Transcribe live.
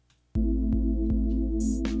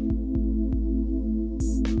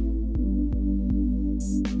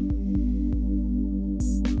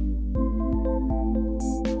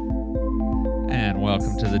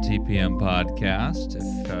welcome to the TPM podcast.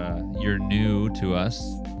 If you're new to us,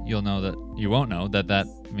 you won't know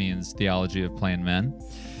that means Theology of Plain Men.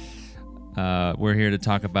 We're here to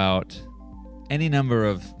talk about any number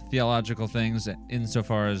of theological things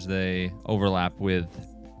insofar as they overlap with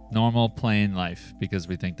normal plain life, because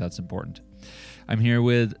we think that's important. I'm here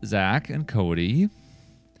with Zach and Cody.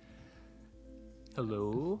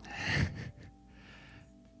 Hello.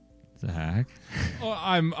 Zach. Oh,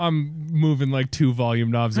 I'm moving like 2 volume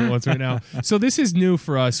knobs at once right now. So this is new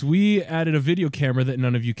for us. We added a video camera that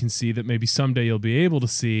none of you can see that maybe someday you'll be able to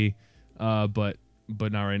see, but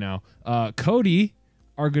not right now. Cody,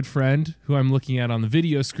 our good friend, who I'm looking at on the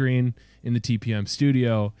video screen in the TPM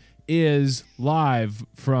studio, is live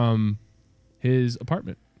from his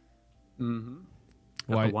apartment. Mm-hmm.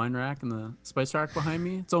 Got the wine rack and the spice rack behind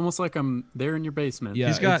me. It's almost like I'm there in your basement.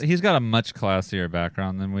 Yeah, he's got a much classier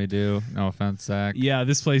background than we do. No offense, Zach. Yeah,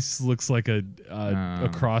 this place looks like a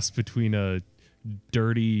cross between a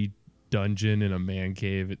dirty dungeon and a man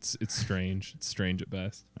cave. It's strange. It's strange at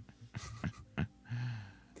best.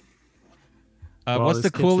 What's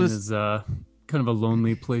the coolest? Is kind of a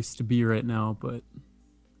lonely place to be right now, but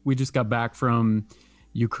we just got back from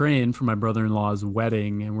Ukraine for my brother-in-law's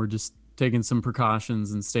wedding, and we're just taking some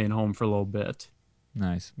precautions and staying home for a little bit.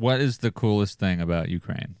 Nice. What is the coolest thing about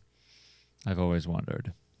Ukraine? I've always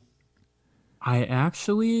wondered. I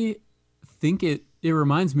actually think it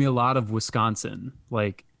reminds me a lot of Wisconsin.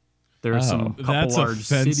 Like there are some couple that's large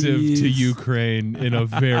offensive cities. to Ukraine in a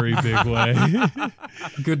very big way.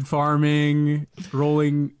 Good farming,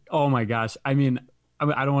 rolling. Oh my gosh. I mean,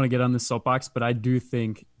 I don't want to get on the soapbox, but I do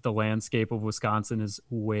think the landscape of Wisconsin is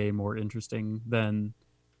way more interesting than,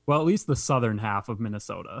 well, at least the southern half of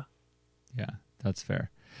Minnesota. Yeah, that's fair.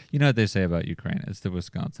 You know what they say about Ukraine? It's the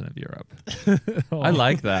Wisconsin of Europe. I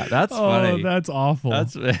like that. That's funny. Oh, that's awful.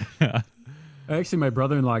 Actually, my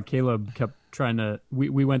brother-in-law, Caleb, kept trying to...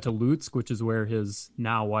 We went to Lutsk, which is where his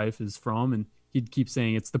now wife is from, and he'd keep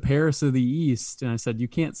saying, it's the Paris of the East. And I said, you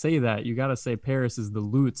can't say that. You got to say Paris is the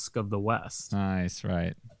Lutsk of the West. Nice,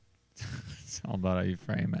 right. It's all about how you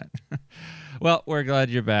frame it. Well, we're glad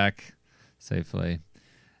you're back safely.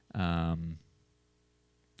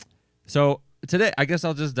 So today, I guess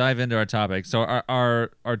I'll just dive into our topic. So our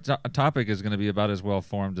topic is going to be about as well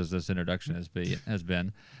formed as this introduction has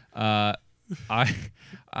been. I've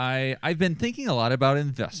been thinking a lot about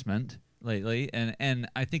investment lately, and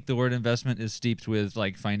I think the word investment is steeped with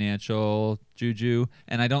like financial juju,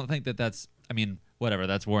 and I don't think that's. I mean, whatever,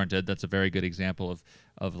 that's warranted. That's a very good example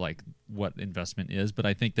of like what investment is. But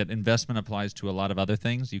I think that investment applies to a lot of other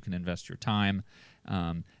things. You can invest your time.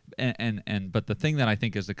 But the thing that I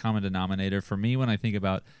think is the common denominator for me when I think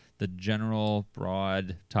about the general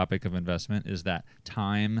broad topic of investment is that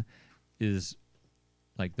time is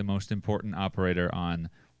like the most important operator on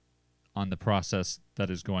the process that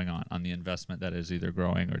is going on the investment that is either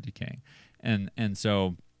growing or decaying. And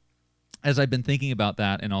so as I've been thinking about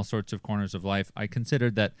that in all sorts of corners of life, I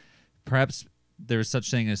considered that perhaps there's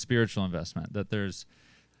such thing as spiritual investment, that there's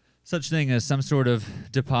such thing as some sort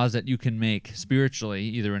of deposit you can make spiritually,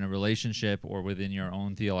 either in a relationship or within your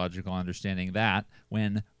own theological understanding, that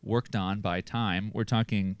when worked on by time, we're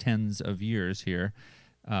talking tens of years here,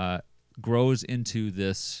 grows into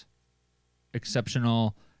this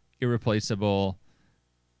exceptional, irreplaceable,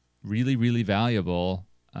 really, really valuable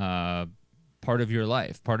part of your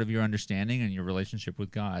life, part of your understanding and your relationship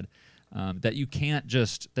with God, that you can't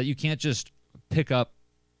just pick up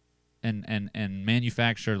and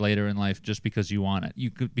manufacture later in life just because you want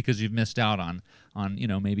it. Because you've missed out on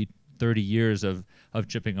maybe 30 years of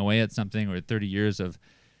chipping away at something, or 30 years of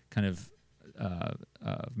kind of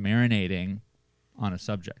marinating on a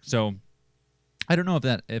subject. So I don't know if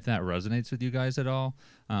that resonates with you guys at all.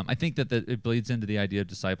 I think that it bleeds into the idea of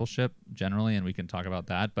discipleship generally, and we can talk about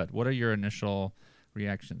that. But what are your initial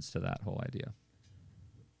reactions to that whole idea?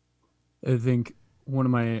 I think one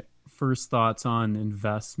of my first thoughts on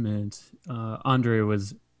investment, Andre, we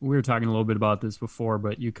were talking a little bit about this before,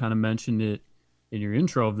 but you kind of mentioned it in your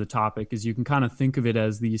intro of the topic, is you can kind of think of it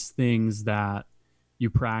as these things that you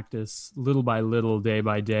practice little by little, day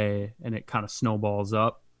by day, and it kind of snowballs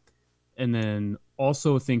up. And then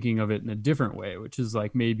also thinking of it in a different way, which is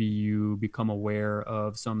like maybe you become aware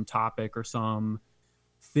of some topic or some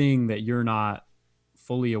thing that you're not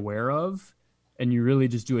fully aware of, and you really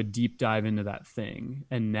just do a deep dive into that thing,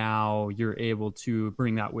 and now you're able to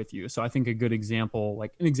bring that with you. So I think a good example,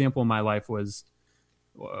 like an example in my life, was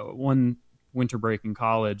one winter break in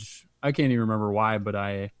college. I can't even remember why, but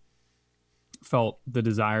I felt the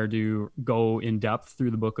desire to go in depth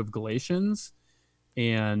through the book of Galatians,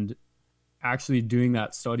 and actually doing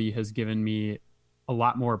that study has given me a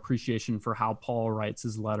lot more appreciation for how Paul writes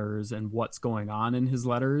his letters and what's going on in his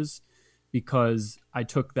letters, because I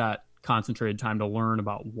took that concentrated time to learn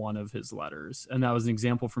about one of his letters. And that was an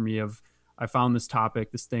example for me of, I found this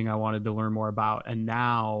topic, this thing I wanted to learn more about. And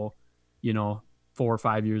now, 4 or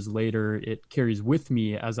 5 years later, it carries with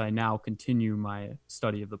me as I now continue my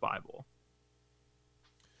study of the Bible.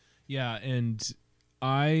 Yeah, and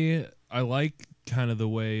I like kind of the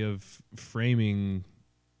way of framing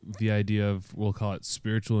the idea of, we'll call it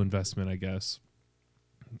spiritual investment, I guess.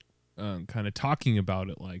 Kind of talking about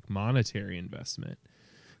it like monetary investment,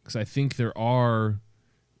 because I think there are,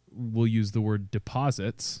 we'll use the word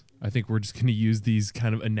deposits. I think we're just going to use these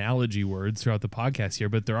kind of analogy words throughout the podcast here,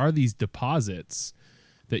 but there are these deposits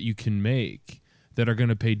that you can make that are going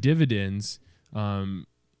to pay dividends,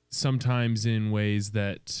 sometimes in ways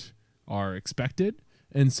that are expected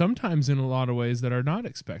and sometimes in a lot of ways that are not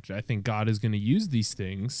expected. I think God is going to use these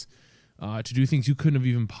things to do things you couldn't have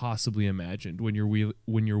even possibly imagined when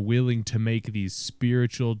you're willing to make these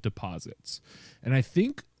spiritual deposits. And I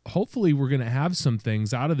think hopefully we're going to have some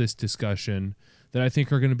things out of this discussion that I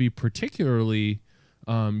think are going to be particularly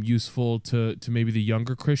useful to maybe the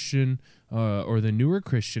younger Christian or the newer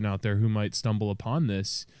Christian out there who might stumble upon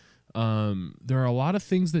this. There are a lot of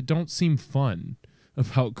things that don't seem fun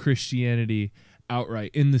about Christianity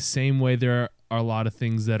outright, in the same way there are a lot of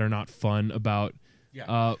things that are not fun about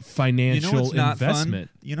financial investment.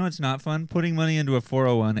 It's not fun? Putting money into a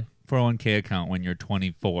 401k account when you're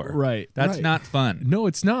 24. Right. That's not fun. No,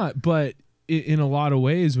 it's not. But in a lot of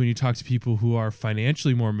ways, when you talk to people who are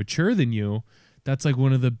financially more mature than you, that's like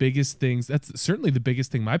one of the biggest things. That's certainly the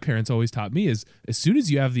biggest thing my parents always taught me is, as soon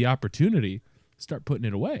as you have the opportunity, start putting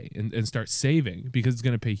it away and start saving, because it's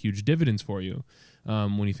going to pay huge dividends for you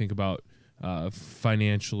when you think about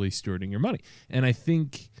financially stewarding your money. And I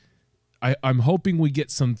think I'm hoping we get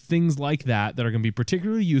some things like that are going to be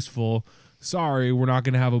particularly useful. Sorry, we're not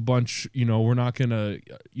going to have a bunch, we're not going to,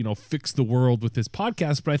 fix the world with this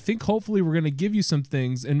podcast, but I think hopefully we're going to give you some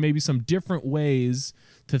things and maybe some different ways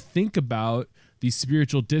to think about these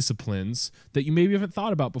spiritual disciplines that you maybe haven't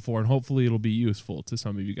thought about before, and hopefully it'll be useful to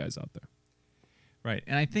some of you guys out there. Right.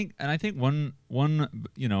 And I think one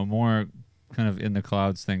more kind of in the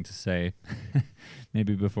clouds thing to say,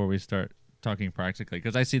 maybe before we start talking practically,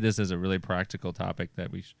 because I see this as a really practical topic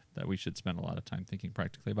that we should spend a lot of time thinking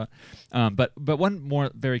practically about. But one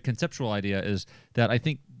more very conceptual idea is that I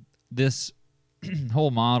think this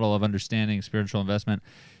whole model of understanding spiritual investment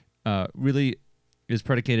really is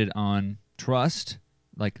predicated on trust.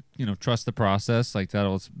 Like, trust the process. Like that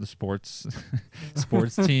was the sports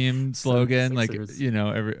team slogan. Like,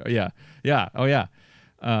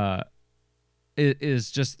 it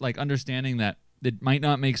is just like understanding that it might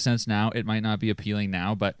not make sense now. It might not be appealing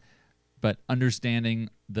now, but understanding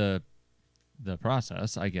the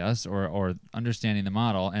process, I guess, or understanding the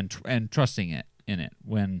model and trusting it in it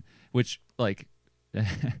which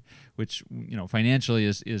financially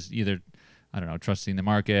is either, I don't know, trusting the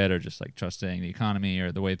market or just like trusting the economy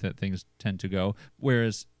or the way that things tend to go.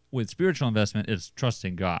 Whereas with spiritual investment, it's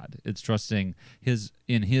trusting God. It's trusting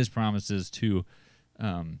in His promises to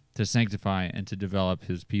sanctify and to develop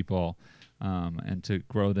His people, and to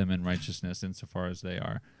grow them in righteousness insofar as they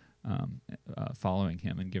are following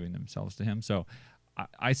Him and giving themselves to Him. So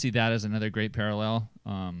I see that as another great parallel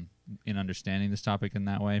in understanding this topic in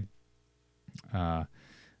that way.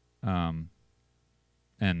 And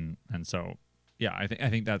so, yeah, I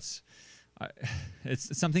think that's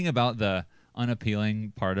it's something about the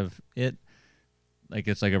unappealing part of it. Like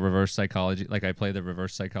it's like a reverse psychology. Like I play the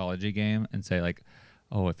reverse psychology game and say like,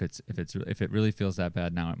 oh, if it really feels that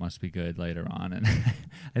bad now, it must be good later on. And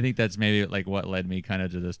I think that's maybe like what led me kind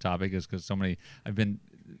of to this topic, is because I've been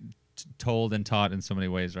told and taught in so many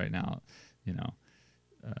ways right now,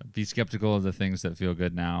 be skeptical of the things that feel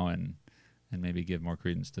good now, and maybe give more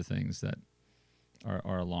credence to things that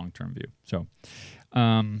are a long-term view. So,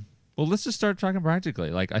 well, let's just start talking practically.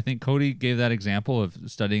 Like I think Cody gave that example of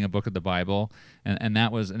studying a book of the Bible, and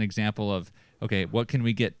that was an example of, okay, what can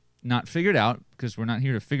we get not figured out, because we're not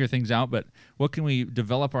here to figure things out, but what can we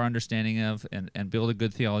develop our understanding of and build a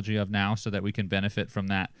good theology of now so that we can benefit from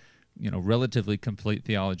that, relatively complete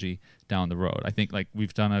theology down the road. I think like we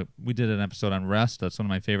did an episode on rest. That's one of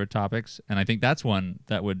my favorite topics, and I think that's one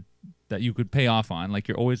that you could pay off on. Like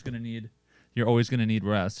you're always going to need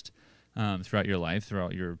rest throughout your life,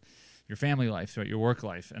 throughout your family life, throughout your work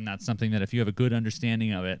life, and that's something that if you have a good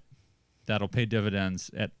understanding of it, that'll pay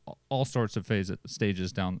dividends at all sorts of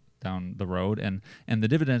stages down the road, and the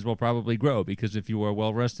dividends will probably grow, because if you are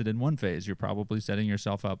well rested in one phase, you're probably setting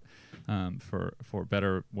yourself up for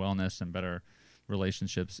better wellness and better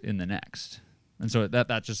relationships in the next. And so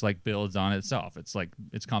that just like builds on itself. It's like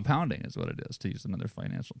it's compounding is what it is, to use another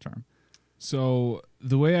financial term. So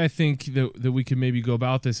the way I think that we could maybe go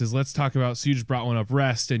about this is let's talk about, so you just brought one up,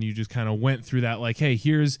 rest, and you just kind of went through that like, hey,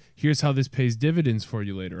 here's how this pays dividends for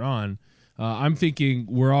you later on. I'm thinking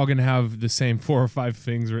we're all going to have the same 4 or 5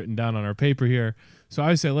 things written down on our paper here. So I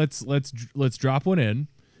would say let's drop one in,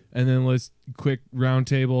 and then let's quick round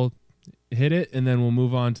table, hit it, and then we'll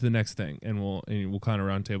move on to the next thing, and we'll kind of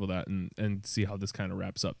round table that and see how this kind of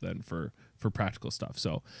wraps up then for practical stuff.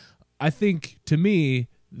 So I think, to me,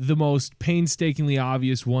 the most painstakingly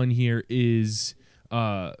obvious one here is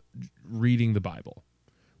reading the Bible.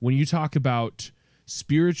 When you talk about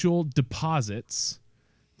spiritual deposits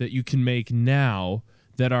that you can make now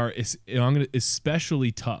that are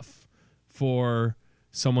especially tough for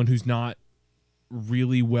someone who's not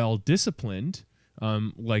really well disciplined,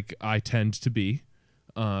 like I tend to be,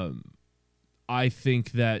 I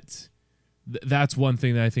think that that's one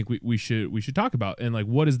thing that I think we should talk about. And like,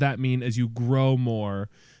 what does that mean as you grow more?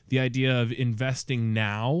 The idea of investing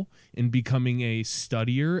now in becoming a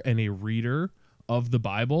studier and a reader of the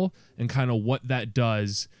Bible, and kind of what that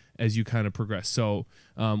does as you kind of progress. So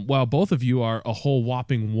while both of you are a whole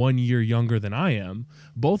whopping 1 year younger than I am,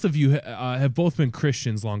 both of you have both been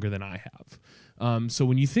Christians longer than I have. So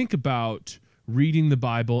when you think about reading the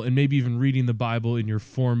Bible, and maybe even reading the Bible in your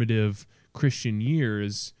formative Christian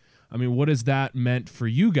years, I mean, what has that meant for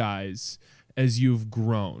you guys as you've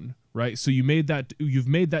grown, right? So you've made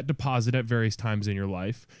that deposit at various times in your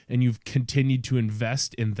life, and you've continued to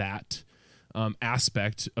invest in that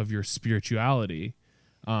aspect of your spirituality.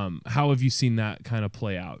 How have you seen that kind of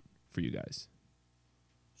play out for you guys?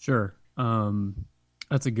 Sure.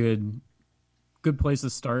 That's a good place to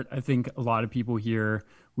start. I think a lot of people here,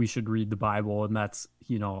 we should read the Bible, and that's,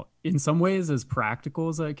 in some ways, as practical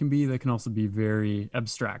as that can be, that can also be very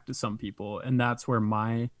abstract to some people. And that's where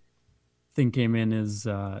my thing came in is,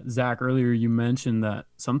 Zach, earlier you mentioned that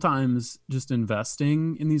sometimes just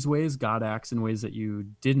investing in these ways, God acts in ways that you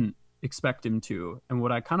didn't expect him to. And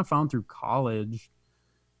what I kind of found through college,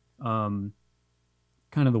 kind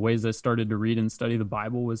of the ways I started to read and study the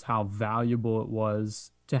Bible, was how valuable it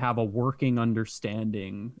was to have a working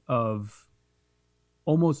understanding of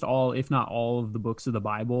almost all, if not all, of the books of the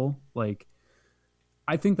Bible. Like,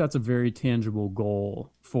 I think that's a very tangible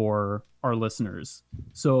goal for our listeners.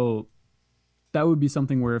 So that would be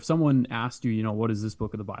something where if someone asked you, what is this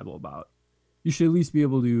book of the Bible about? You should at least be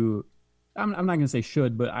able to, I'm not going to say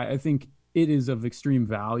should, but I think it is of extreme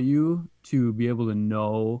value to be able to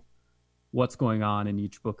know what's going on in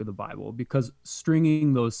each book of the Bible, because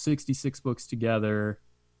stringing those 66 books together,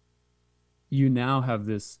 you now have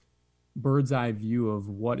this bird's eye view of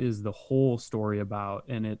what is the whole story about.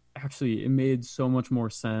 And it made so much more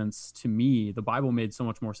sense to me. The Bible made so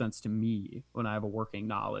much more sense to me when I have a working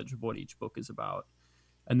knowledge of what each book is about.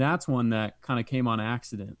 And that's one that kind of came on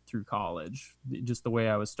accident through college, just the way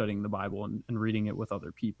I was studying the Bible and reading it with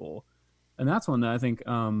other people. And that's one that I think,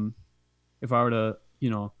 if I were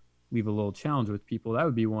to, leave a little challenge with people, that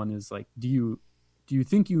would be one, is like, do you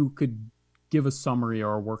think you could give a summary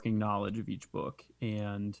or a working knowledge of each book?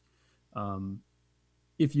 And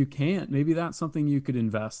if you can't, maybe that's something you could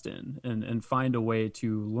invest in and find a way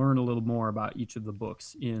to learn a little more about each of the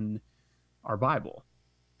books in our Bible.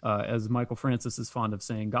 As Michael Francis is fond of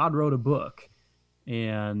saying, God wrote a book,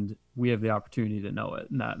 and we have the opportunity to know it.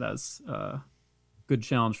 And that's a good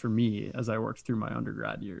challenge for me as I worked through my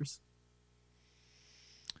undergrad years.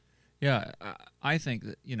 Yeah, I think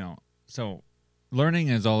that, so learning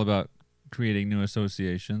is all about creating new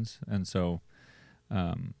associations. And so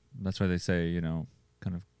that's why they say,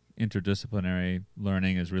 kind of interdisciplinary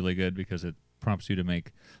learning is really good, because it prompts you to make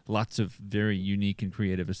lots of very unique and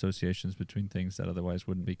creative associations between things that otherwise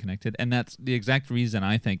wouldn't be connected. And that's the exact reason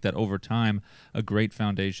I think that over time, a great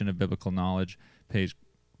foundation of biblical knowledge pays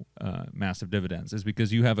massive dividends, is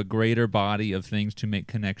because you have a greater body of things to make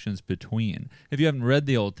connections between. If you haven't read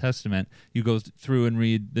the Old Testament, you go through and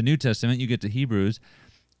read the New Testament, you get to Hebrews,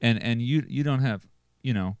 and you don't have,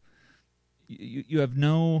 you have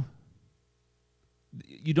no,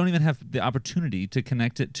 you don't even have the opportunity to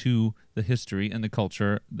connect it to the history and the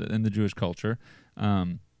culture and the Jewish culture,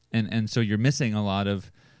 and so you're missing a lot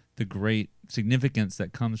of the great significance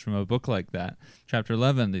that comes from a book like that. Chapter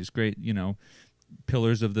 11, these great,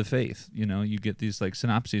 pillars of the faith. You get these like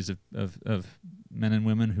synopses of men and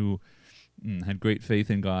women who had great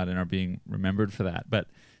faith in God and are being remembered for that. But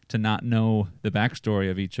to not know the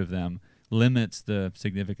backstory of each of them limits the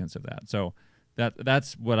significance of that. So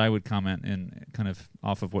that's what I would comment in, kind of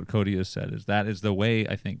off of what Cody has said, is that is the way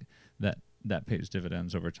I think that that pays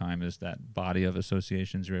dividends over time is that body of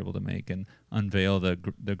associations you're able to make and unveil the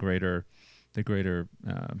greater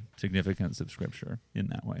significance of Scripture in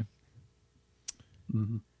that way.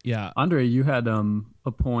 Mm-hmm. Yeah, Andre, you had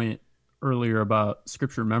a point earlier about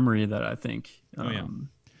Scripture memory that I think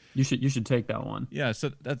you should take that one. Yeah.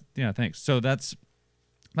 So thanks. So that's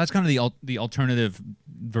kind of the alternative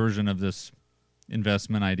version of this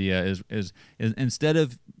investment idea is instead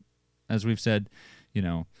of, as we've said,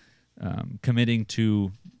 committing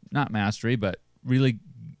to not mastery, but really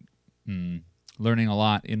learning a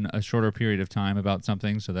lot in a shorter period of time about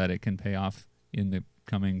something so that it can pay off in the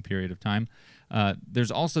coming period of time.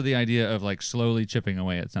 There's also the idea of like slowly chipping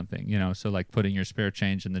away at something, so like putting your spare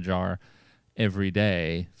change in the jar every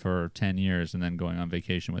day for 10 years and then going on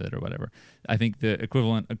vacation with it or whatever. I think the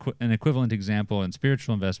an equivalent example in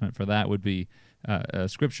spiritual investment for that would be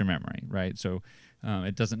Scripture memory, right? So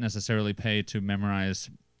it doesn't necessarily pay to memorize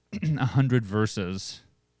 100 verses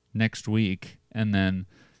next week, and then,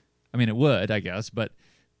 I mean, it would, I guess, but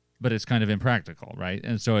it's kind of impractical, right?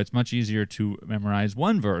 And so it's much easier to memorize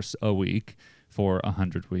one verse a week for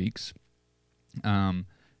 100 weeks, and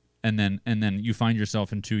then you find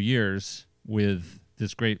yourself in 2 years with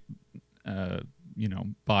this great,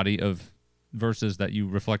 body of verses that you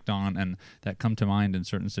reflect on and that come to mind in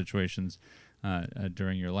certain situations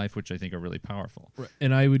during your life, which I think are really powerful.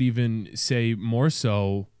 And I would even say more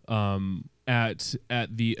so at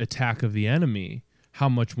the attack of the enemy. How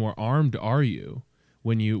much more armed are you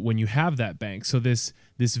when you have that bank? So this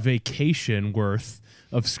vacation worth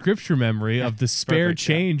of Scripture memory, of the spare Perfect,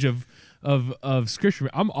 change of Scripture.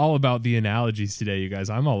 I'm all about the analogies today, you guys.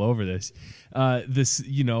 I'm all over this.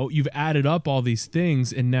 You've added up all these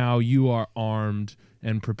things, and now you are armed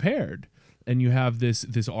and prepared, and you have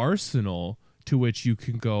this arsenal to which you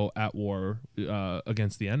can go at war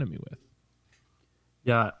against the enemy with.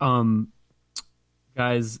 Yeah,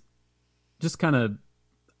 guys, just kind of,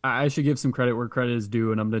 I should give some credit where credit is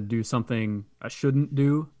due, and I'm going to do something I shouldn't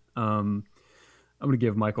do. I'm going to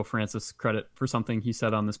give Michael Francis credit for something he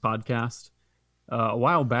said on this podcast a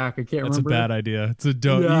while back. I can't remember. That's a bad idea. It's a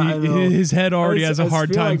dope. Yeah, his head already has a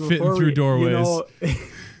hard time fitting through doorways.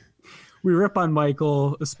 We rip on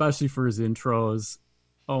Michael, especially for his intros.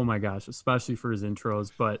 Oh my gosh, especially for his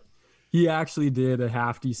intros. But he actually did a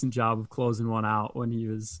half decent job of closing one out when he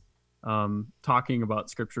was talking about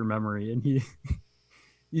Scripture memory. And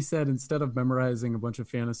he said, instead of memorizing a bunch of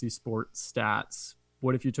fantasy sports stats,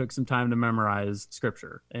 what if you took some time to memorize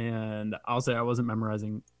Scripture? And I'll say I wasn't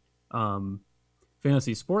memorizing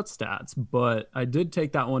fantasy sports stats, but I did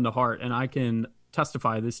take that one to heart. And I can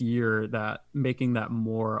testify this year that making that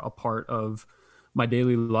more a part of my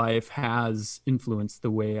daily life has influenced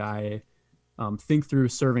the way I think through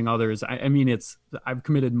serving others. I mean, I've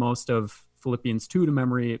committed most of Philippians 2 to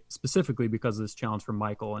memory specifically because of this challenge from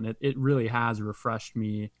Michael. And it really has refreshed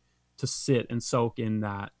me to sit and soak in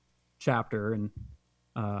that chapter. And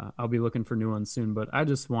I'll be looking for new ones soon, but I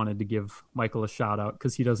just wanted to give Michael a shout out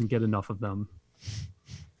because he doesn't get enough of them.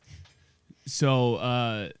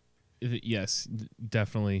 So, yes,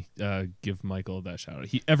 definitely give Michael that shout out.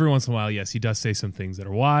 Every once in a while, yes, he does say some things that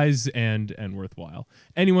are wise and worthwhile.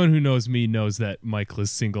 Anyone who knows me knows that Michael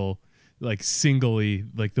is singly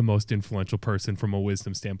the most influential person from a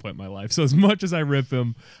wisdom standpoint in my life. So as much as I rip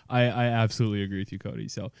him, I absolutely agree with you, Cody.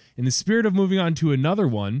 So in the spirit of moving on to another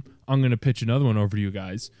one, I'm going to pitch another one over to you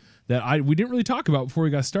guys that we didn't really talk about before we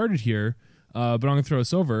got started here, but I'm going to throw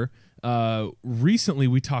us over. Recently,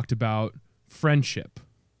 we talked about friendship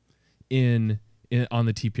on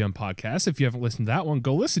the TPM podcast. If you haven't listened to that one,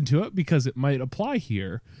 go listen to it because it might apply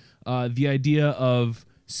here. The idea of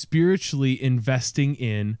spiritually investing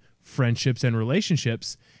in friendships and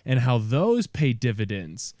relationships and how those pay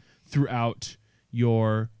dividends throughout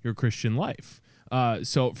your Christian life.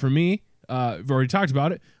 So for me, we've already talked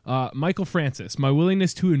about it. Michael Francis, my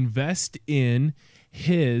willingness to invest in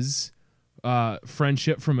his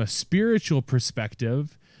friendship from a spiritual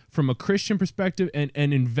perspective, from a Christian perspective, and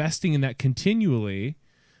investing in that continually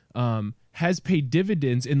has paid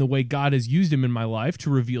dividends in the way God has used him in my life to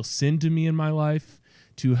reveal sin to me in my life,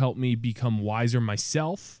 to help me become wiser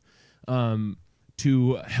myself,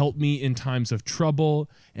 to help me in times of trouble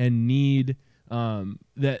and need,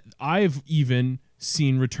 that I've even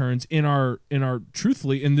seen returns in our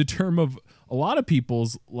truthfully, in the term of a lot of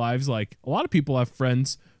people's lives. Like, a lot of people have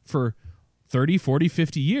friends for 30, 40,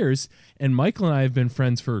 50 years, and Michael and I have been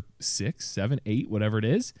friends for 6, 7, 8, whatever it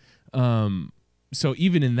is. So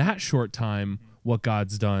even in that short time, what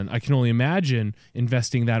God's done, I can only imagine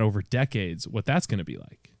investing that over decades, what that's going to be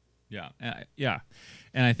like. Yeah,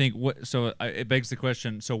 and I think it begs the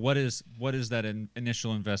question. So what is that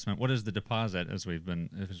initial investment? What is the deposit, as we've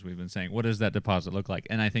been saying? What does that deposit look like?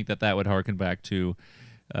 And I think that would harken back to,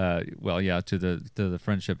 to the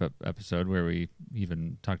friendship episode where we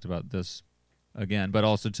even talked about this again, but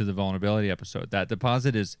also to the vulnerability episode. That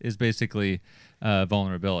deposit is basically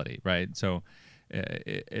vulnerability, right? So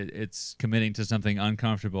it's committing to something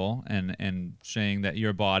uncomfortable and saying that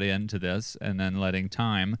you're bought into this, and then letting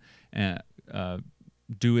time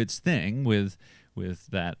do its thing with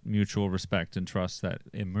that mutual respect and trust that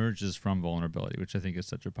emerges from vulnerability, which I think is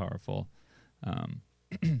such a powerful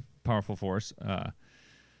powerful force.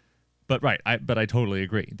 But I totally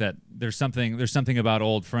agree that there's something about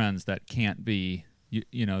old friends that can't be.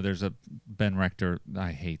 There's a Ben Rector.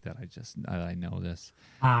 I hate that. I know this.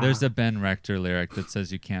 There's a Ben Rector lyric that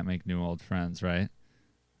says you can't make new old friends, right?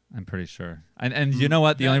 I'm pretty sure. And you know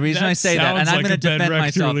what? The only reason I say that, and I'm going to defend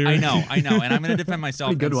myself. I know, and I'm going to defend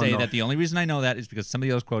myself and say that the only reason I know that is because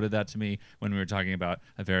somebody else quoted that to me when we were talking about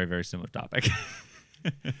a very, very similar topic.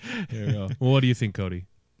 There we go. Well, what do you think, Cody?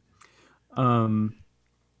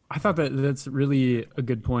 I thought that's really a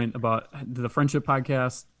good point about the friendship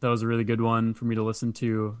podcast. That was a really good one for me to listen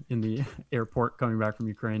to in the airport coming back from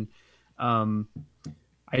Ukraine.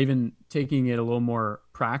 I even taking it a little more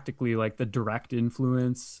practically, like the direct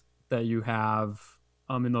influence that you have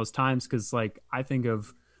in those times. Because like I think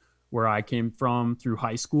of where I came from through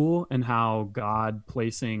high school and how God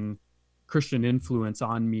placing Christian influence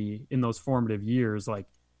on me in those formative years, like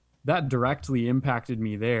that directly impacted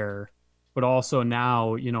me there. But also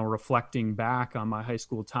now, reflecting back on my high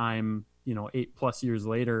school time, 8+ years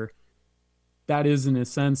later, that is in a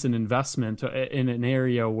sense an investment in an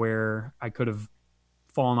area where I could have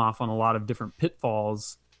fallen off on a lot of different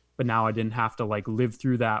pitfalls, but now I didn't have to like live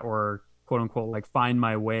through that or quote unquote, like find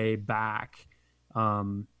my way back.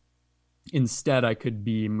 Instead, I could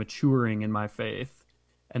be maturing in my faith.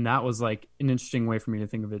 And that was like an interesting way for me to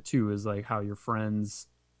think of it too, is like how your friends,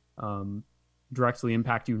 directly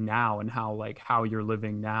impact you now, and how you're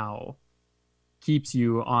living now keeps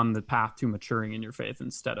you on the path to maturing in your faith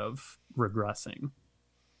instead of regressing.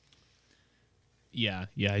 Yeah,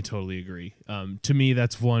 I totally agree. To me,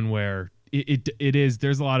 that's one where it is.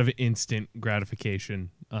 There's a lot of instant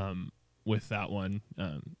gratification with that one.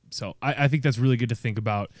 So I think that's really good to think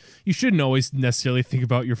about. You shouldn't always necessarily think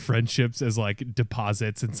about your friendships as like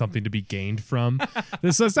deposits and something to be gained from.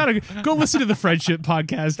 So it's not go listen to the friendship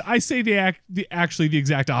podcast. I say actually the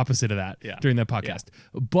exact opposite of that during that podcast.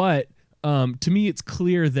 Yeah. But to me, it's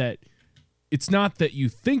clear that it's not that you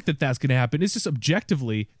think that that's going to happen. It's just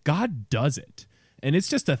objectively, God does it. And it's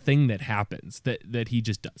just a thing that happens that he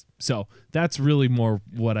just does. So that's really more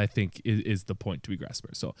what I think is the point to be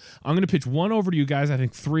grasped. So I'm going to pitch one over to you guys. I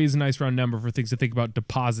think 3 is a nice round number for things to think about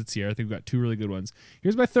deposits here. I think we've got 2 really good ones.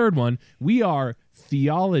 Here's my third one. We are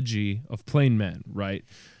theology of plain men, right?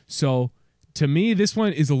 So to me, this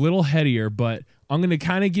one is a little headier, but I'm going to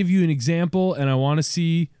kind of give you an example, and I want to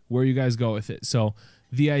see where you guys go with it. So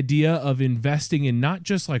the idea of investing in not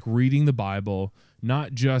just like reading the Bible,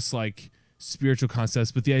 not just like spiritual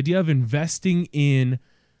concepts, but the idea of investing in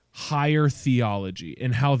higher theology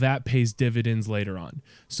and how that pays dividends later on.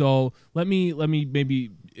 So let me maybe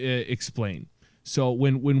explain. So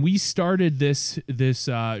when we started this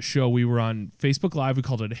show, we were on Facebook Live. We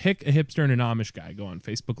called it a hipster, and an Amish guy go on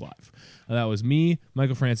Facebook Live. That was me,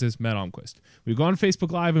 Michael Francis, Matt Almquist. We'd go on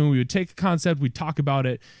Facebook Live and we would take a concept, we'd talk about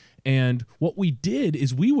it, and what we did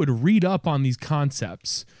is we would read up on these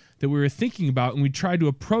concepts that we were thinking about, and we tried to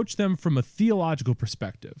approach them from a theological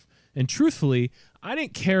perspective. And truthfully, I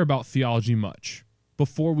didn't care about theology much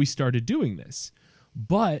before we started doing this.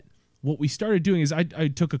 But what we started doing is I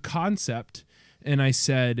took a concept and I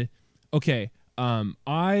said, okay,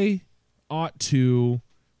 I ought to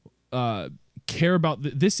care about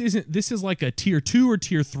this is like a tier 2 or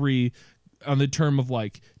tier 3 on the term of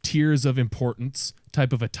like tiers of importance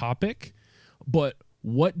type of a topic. But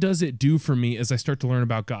what does it do for me as I start to learn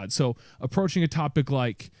about God? So approaching a topic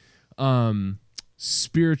like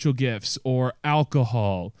spiritual gifts or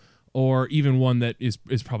alcohol, or even one that is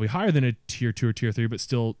probably higher than a tier 2 or tier 3, but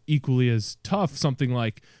still equally as tough, something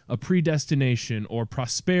like a predestination or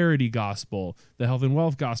prosperity gospel, the health and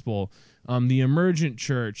wealth gospel, the emergent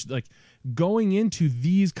church, like going into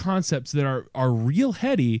these concepts that are real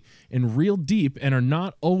heady and real deep and are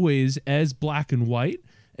not always as black and white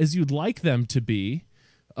as you'd like them to be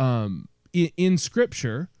in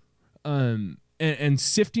Scripture, and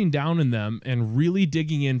sifting down in them and really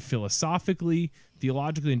digging in philosophically,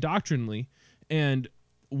 theologically, and doctrinally. And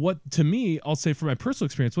what to me, I'll say from my personal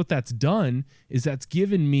experience, what that's done is that's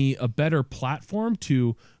given me a better platform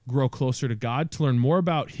to grow closer to God, to learn more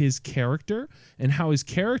about his character and how his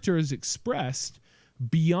character is expressed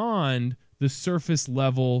beyond the surface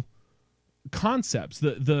level concepts,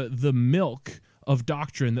 the milk of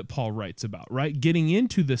doctrine that Paul writes about, right? Getting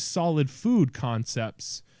into the solid food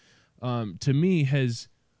concepts, to me, has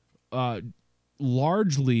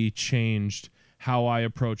largely changed how I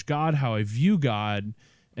approach God, how I view God,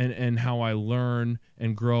 and how I learn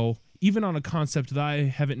and grow, even on a concept that I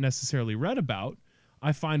haven't necessarily read about.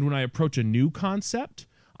 I find when I approach a new concept,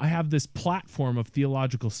 I have this platform of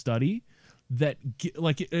theological study that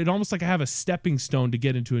it almost like I have a stepping stone to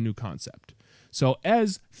get into a new concept. So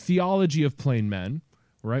as theology of plain men,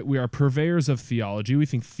 right, we are purveyors of theology. We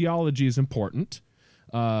think theology is important.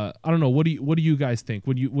 I don't know. What do you guys think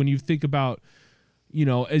when you think about,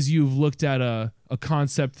 as you've looked at a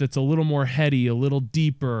concept that's a little more heady, a little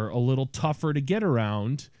deeper, a little tougher to get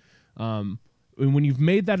around, and when you've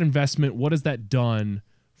made that investment, what has that done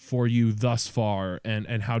for you thus far,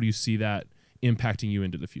 and how do you see that impacting you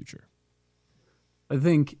into the future? I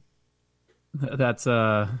think that's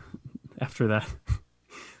after that.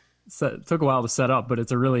 It took a while to set up, but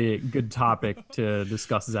it's a really good topic to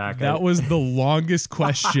discuss, Zach. That was the longest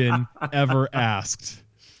question ever asked.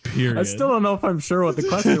 Period. I still don't know if I'm sure what the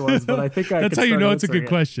question was, but I think that's how you know it's a good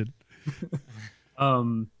question.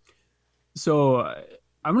 So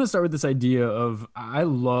I'm going to start with this idea of, I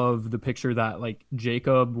love the picture that like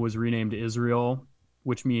Jacob was renamed Israel,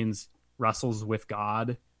 which means wrestles with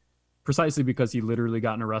God, precisely because he literally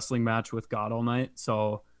got in a wrestling match with God all night.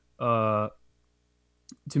 So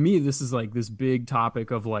to me, this is like this big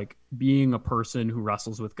topic of like being a person who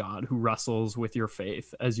wrestles with God, who wrestles with your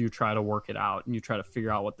faith as you try to work it out and you try to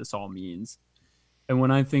figure out what this all means. And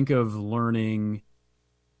when I think of learning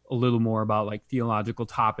a little more about like theological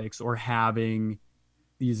topics or having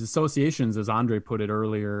these associations, as Andre put it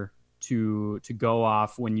earlier, to go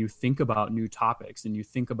off when you think about new topics and you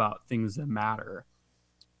think about things that matter.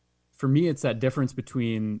 For me, it's that difference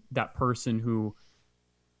between that person who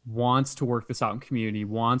wants to work this out in community,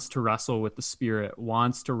 wants to wrestle with the Spirit,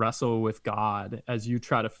 wants to wrestle with God as you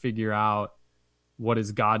try to figure out what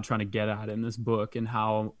is God trying to get at in this book and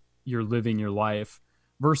how you're living your life,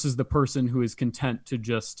 versus the person who is content to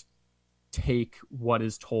just take what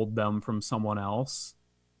is told them from someone else.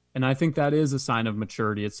 And I think that is a sign of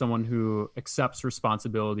maturity. It's someone who accepts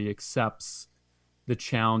responsibility, accepts the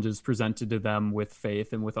challenges presented to them with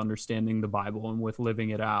faith and with understanding the Bible and with living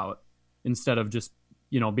it out, instead of just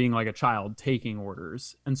being like a child taking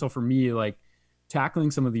orders. And so for me, like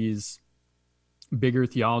tackling some of these bigger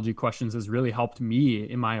theology questions has really helped me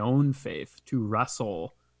in my own faith to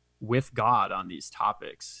wrestle with God on these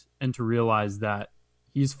topics and to realize that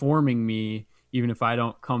he's forming me, even if I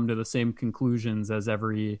don't come to the same conclusions as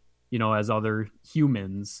as other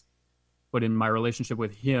humans. But in my relationship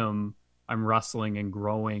with him, I'm wrestling and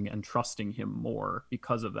growing and trusting him more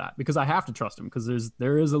because of that. Because I have to trust him, because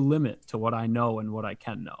there is a limit to what I know and what I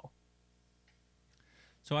can know.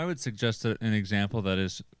 So I would suggest an example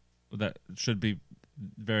that should be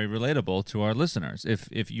very relatable to our listeners.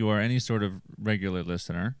 If you are any sort of regular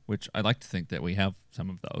listener, which I like to think that we have some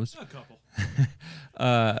of those. A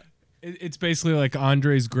couple. It's basically like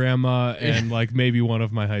Andre's grandma and like maybe one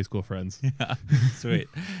of my high school friends. Yeah, sweet.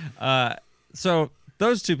 So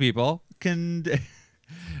those two people can.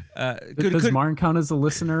 Does Martin count as a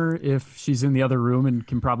listener if she's in the other room and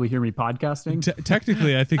can probably hear me podcasting?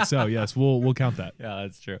 Technically, I think so. Yes, we'll count that. Yeah,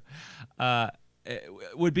 that's true. It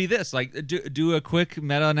would be this, like do a quick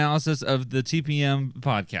meta-analysis of the TPM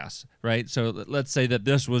podcast, right? So let's say that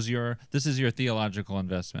this is your theological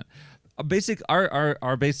investment.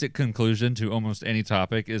 Our basic conclusion to almost any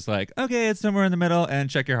topic is like, okay, it's somewhere in the middle, and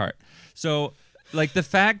check your heart. So like the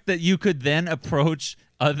fact that you could then approach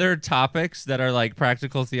other topics that are like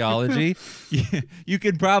practical theology, you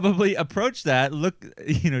could probably approach that,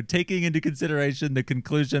 taking into consideration the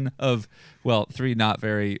conclusion of, well, 3 not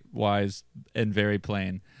very wise and very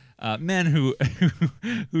plain men who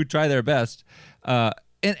try their best,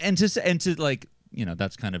 and to like,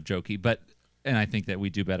 that's kind of jokey, and I think that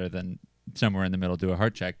we do better than somewhere in the middle do a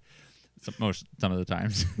heart check. Some of the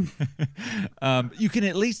times. You can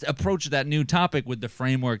at least approach that new topic with the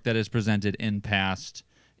framework that is presented in past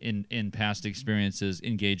experiences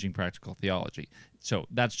engaging practical theology. So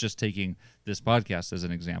that's just taking this podcast as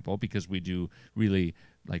an example, because we do really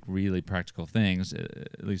practical things,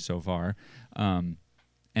 at least so far.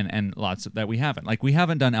 and lots that we haven't. Like, we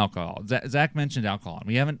haven't done alcohol. Zach mentioned alcohol, and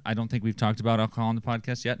we haven't. I don't think we've talked about alcohol on the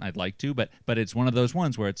podcast yet, and I'd like to. But it's one of those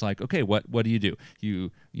ones where it's like, okay, what do you do?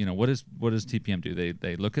 You know, what does TPM do?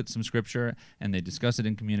 They look at some scripture and they discuss it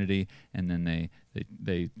in community, and then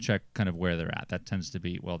they check kind of where they're at. That tends to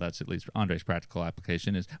be, well, that's at least Andre's practical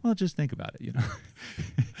application is, well, just think about it, you know.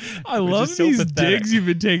 I love so these pathetic. digs you've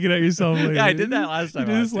been taking at yourself lately. Yeah, I did that last time.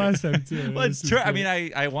 You did this last time too. Well, it's This is true. I great.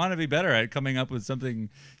 mean, I want to be better at coming up with something,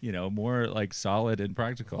 you know, more like solid and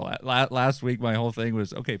practical. Last week, my whole thing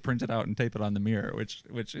was, okay, print it out and tape it on the mirror,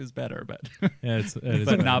 which is better, but Yeah, it is but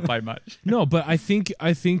better. not by much. No, but I think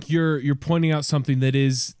you're pointing out something that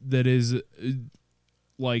is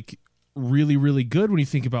like really, really good when you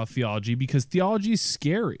think about theology, because theology is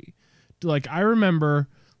scary. Like, I remember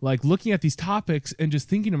like looking at these topics and just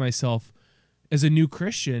thinking to myself, as a new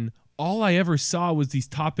Christian, all I ever saw was these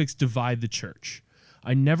topics divide the church.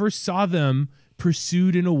 I never saw them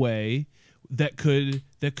pursued in a way that could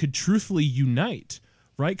truthfully unite,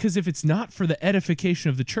 right? Because if it's not for the edification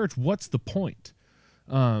of the church, what's the point?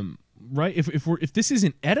 Right? If this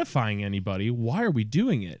isn't edifying anybody, why are we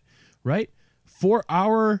doing it? Right? For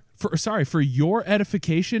your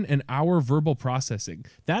edification and our verbal processing.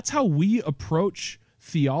 That's how we approach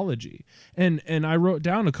theology. And I wrote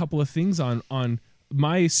down a couple of things on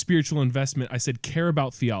my spiritual investment. I said, care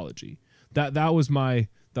about theology. That was my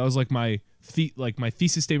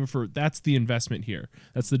thesis statement for, that's the investment here.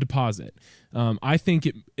 That's the deposit. I think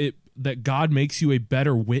that God makes you a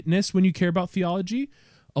better witness when you care about theology.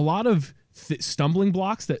 A lot of stumbling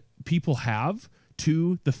blocks that people have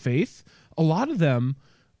to the faith, a lot of them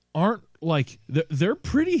aren't like, they're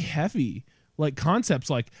pretty heavy, like concepts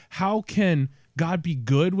like, how can God be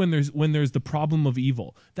good when there's the problem of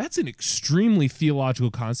evil? That's an extremely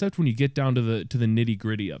theological concept when you get down to the nitty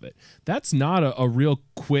gritty of it. That's not a real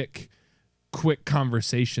quick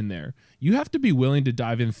conversation there. You have to be willing to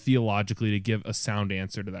dive in theologically to give a sound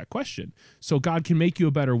answer to that question. So God can make you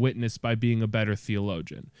a better witness by being a better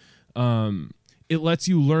theologian. It lets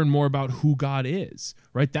you learn more about who God is,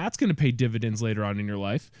 right? That's going to pay dividends later on in your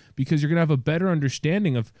life, because you're going to have a better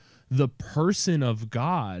understanding of the person of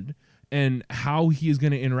God and how he is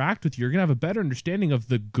going to interact with you. You're going to have a better understanding of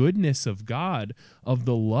the goodness of God, of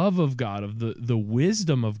the love of God, of the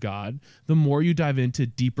wisdom of God, the more you dive into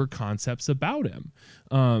deeper concepts about him.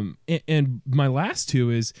 And my last two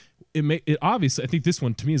is, it obviously, I think this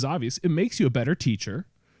one to me is obvious. It makes you a better teacher.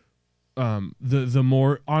 The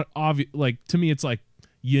more obvious, like, to me, it's like,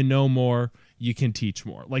 you know more, you can teach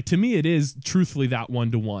more. Like, to me, it is truthfully that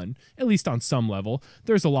 1-to-1, at least on some level.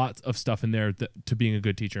 There's a lot of stuff in there to being a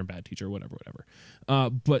good teacher and bad teacher, whatever.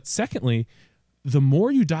 But secondly, the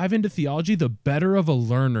more you dive into theology, the better of a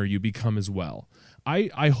learner you become as well.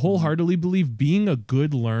 I wholeheartedly believe being a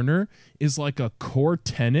good learner is like a core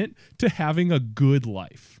tenet to having a good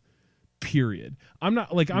life. Period. I'm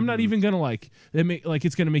not even gonna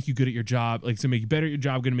it's gonna make you good at your job. Like, it's gonna make you better at your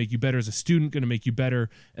job, gonna make you better as a student, gonna make you better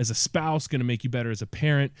as a spouse, gonna make you better as a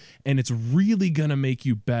parent, and it's really gonna make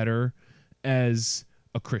you better as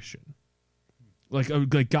a Christian. Like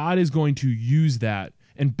God is going to use that,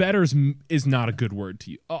 and better is not a good word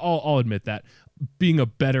to use. I'll admit that. Being a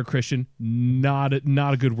better Christian, not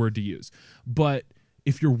a good word to use. But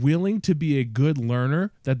if you're willing to be a good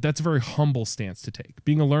learner, that's a very humble stance to take.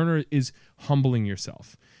 Being a learner is humbling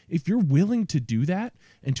yourself. If you're willing to do that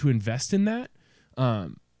and to invest in that,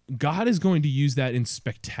 God is going to use that in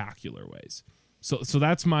spectacular ways. So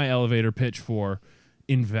that's my elevator pitch for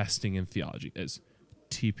investing in theology, is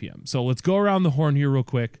TPM. So let's go around the horn here real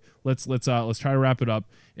quick. Let's try to wrap it up.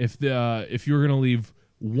 If you were going to leave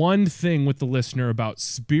one thing with the listener about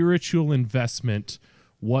spiritual investment,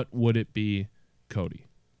 what would it be, Cody?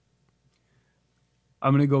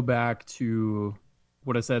 I'm going to go back to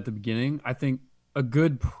what I said at the beginning. I think a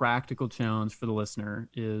good practical challenge for the listener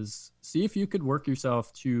is see if you could work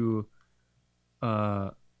yourself to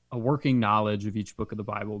a working knowledge of each book of the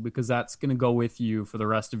Bible, because that's going to go with you for the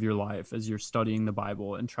rest of your life as you're studying the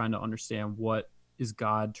Bible and trying to understand what is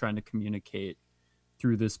God trying to communicate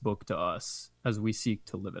through this book to us as we seek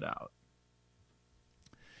to live it out.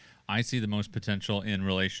 I see the most potential in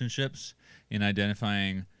relationships, in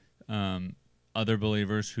identifying other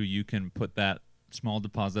believers who you can put that small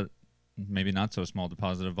deposit, maybe not so small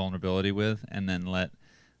deposit of vulnerability with, and then let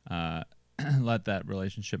that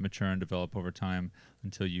relationship mature and develop over time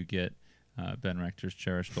until you get Ben Rector's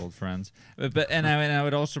cherished old friends. I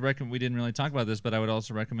would also recommend, we didn't really talk about this, but I would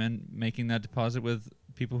also recommend making that deposit with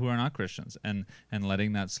people who are not Christians and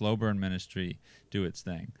letting that slow burn ministry do its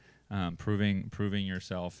thing, proving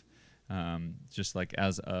yourself just like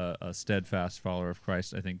as a steadfast follower of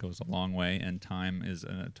Christ, I think goes a long way, and time is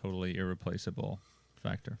a totally irreplaceable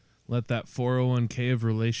factor. Let that 401k of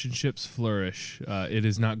relationships flourish. It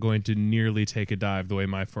is not going to nearly take a dive the way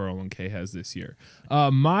my 401k has this year.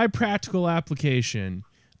 My practical application,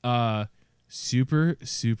 super,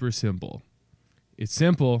 super simple. It's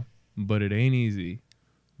simple, but it ain't easy.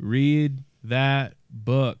 Read that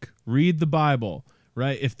book. Read the Bible,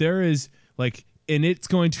 right? If there is like, and it's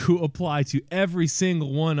going to apply to every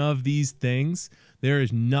single one of these things. There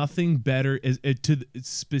is nothing better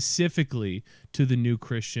specifically to the new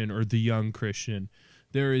Christian or the young Christian.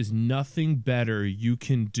 There is nothing better you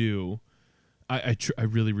can do. I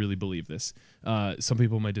really, really believe this. Some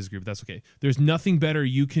people might disagree, but that's okay. There's nothing better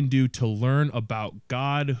you can do to learn about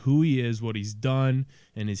God, who he is, what he's done,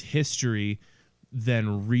 and his history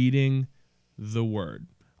than reading the Word.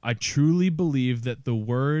 I truly believe that the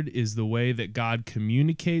Word is the way that God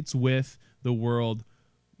communicates with the world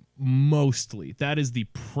mostly. That is the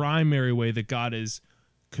primary way that God is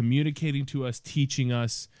communicating to us, teaching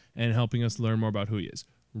us, and helping us learn more about who he is.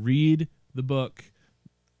 Read the book.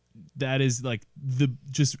 That is like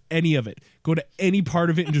just any of it. Go to any part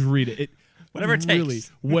of it and just read it. Whatever it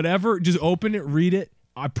takes. Whatever, just open it, read it.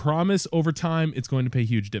 I promise over time it's going to pay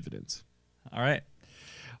huge dividends. All right.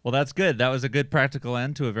 Well, that's good. That was a good practical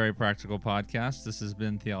end to a very practical podcast. This has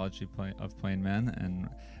been Theology of Plain Men, and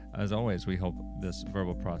as always, we hope this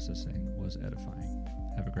verbal processing was edifying.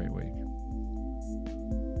 Have a great week.